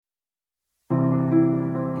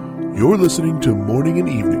You're listening to Morning and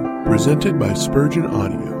Evening, presented by Spurgeon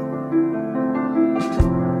Audio.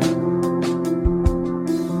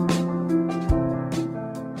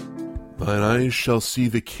 Thine eyes shall see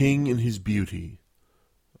the King in his beauty.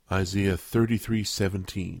 Isaiah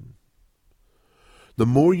 33:17. The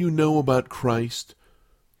more you know about Christ,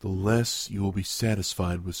 the less you will be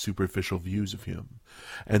satisfied with superficial views of him,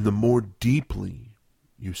 and the more deeply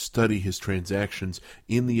you study his transactions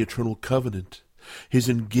in the eternal covenant, his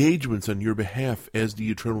engagements on your behalf as the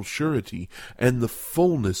eternal surety, and the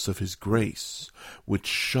fullness of his grace, which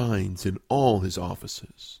shines in all his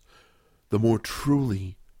offices, the more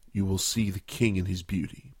truly you will see the King in his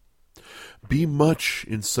beauty. Be much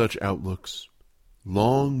in such outlooks.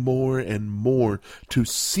 Long more and more to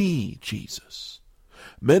see Jesus.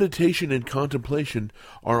 Meditation and contemplation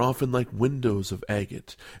are often like windows of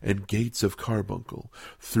agate and gates of carbuncle,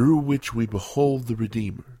 through which we behold the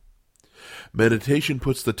Redeemer. Meditation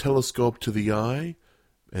puts the telescope to the eye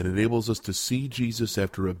and enables us to see Jesus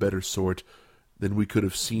after a better sort than we could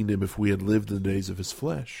have seen him if we had lived in the days of his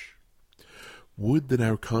flesh. Would that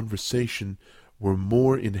our conversation were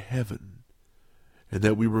more in heaven, and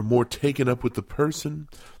that we were more taken up with the person,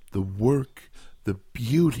 the work, the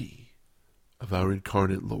beauty of our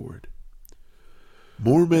incarnate Lord.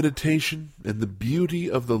 More meditation, and the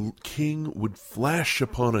beauty of the King would flash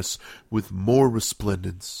upon us with more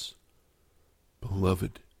resplendence.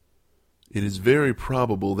 Beloved, it is very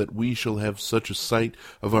probable that we shall have such a sight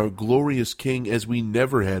of our glorious King as we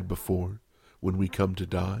never had before when we come to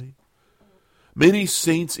die. Many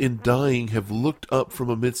saints in dying have looked up from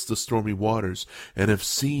amidst the stormy waters and have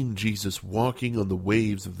seen Jesus walking on the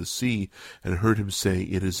waves of the sea and heard him say,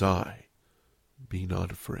 "It is I. Be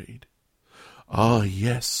not afraid." Ah,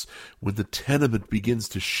 yes, when the tenement begins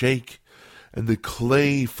to shake and the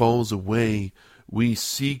clay falls away, we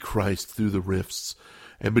see Christ through the rifts,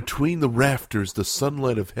 and between the rafters the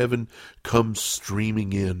sunlight of heaven comes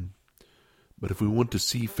streaming in. But if we want to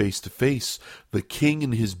see face to face the King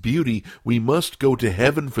in his beauty, we must go to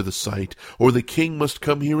heaven for the sight, or the King must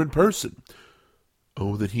come here in person.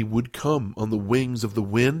 Oh, that he would come on the wings of the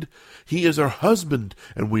wind! He is our husband,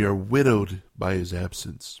 and we are widowed by his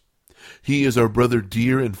absence. He is our brother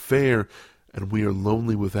dear and fair, and we are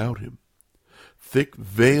lonely without him. Thick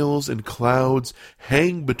veils and clouds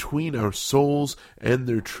hang between our souls and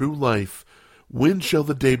their true life. When shall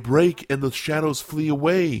the day break and the shadows flee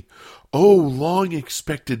away? O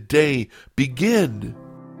long-expected day, begin!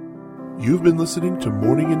 You've been listening to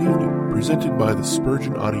Morning and Evening, presented by the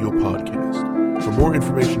Spurgeon Audio Podcast. For more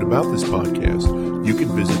information about this podcast, you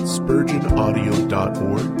can visit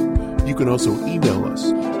spurgeonaudio.org. You can also email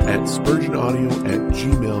us at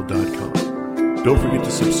spurgeonaudio@gmail.com. Don't forget to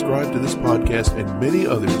subscribe to this podcast and many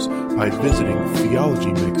others by visiting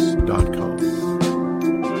theologymix.com.